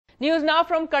News now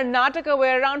from Karnataka,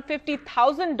 where around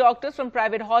 50,000 doctors from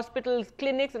private hospitals,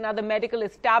 clinics and other medical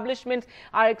establishments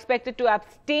are expected to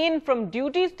abstain from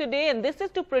duties today. And this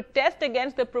is to protest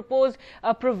against the proposed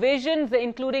provisions,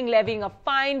 including levying of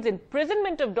fines,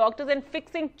 imprisonment of doctors and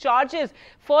fixing charges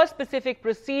for specific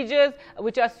procedures,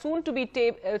 which are soon to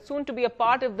be a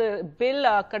part of the bill,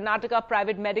 Karnataka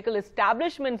Private Medical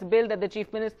Establishments Bill, that the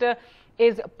Chief Minister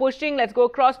is pushing. Let's go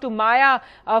across to Maya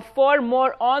for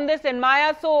more on this. And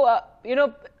Maya, so,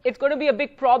 it's going to be a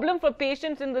big problem for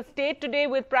patients in the state today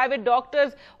with private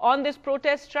doctors on this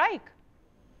protest strike.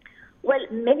 Well,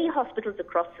 many hospitals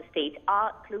across the state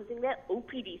are closing their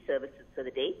OPD services for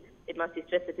the day. It must be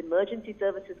stressed that emergency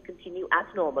services continue as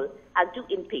normal, as do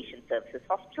inpatient services.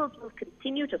 Hospitals will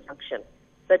continue to function,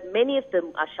 but many of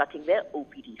them are shutting their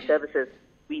OPD services.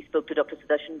 We spoke to Dr.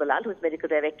 Sudarshan Balal, who is medical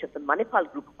director of the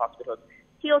Manipal Group of Hospitals.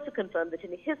 He also confirmed that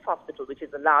in his hospital, which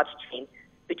is a large chain,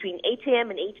 between 8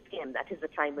 a.m. and 8 p.m., that is the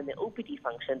time when the OPD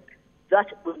functions, that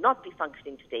will not be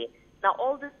functioning today. Now,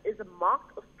 all this is a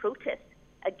mark of protest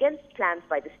against plans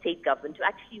by the state government to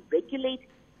actually regulate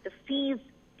the fees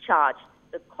charged,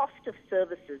 the cost of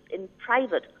services in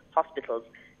private hospitals.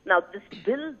 Now, the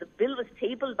bill was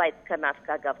tabled by the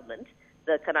Karnataka government.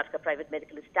 The Karnataka Private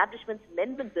Medical Establishments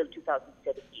Amendment Bill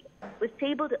 2017 was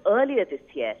tabled earlier this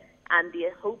year, and the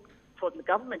hope for the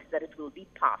government is that it will be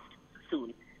passed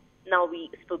soon. Now, we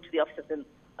spoke to the Office of the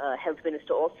Health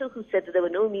Minister also, who said that there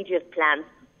were no immediate plans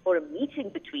for a meeting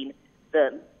between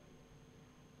the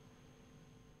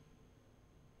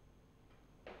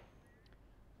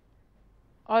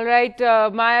All right,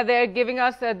 Maya, they're giving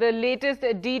us the latest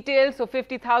details. So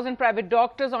 50,000 private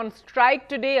doctors on strike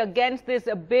today against this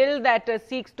bill that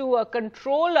seeks to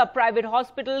control private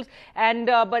hospitals. And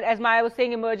but as Maya was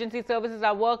saying, emergency services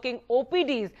are working.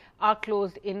 OPDs are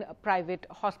closed in private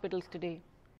hospitals today.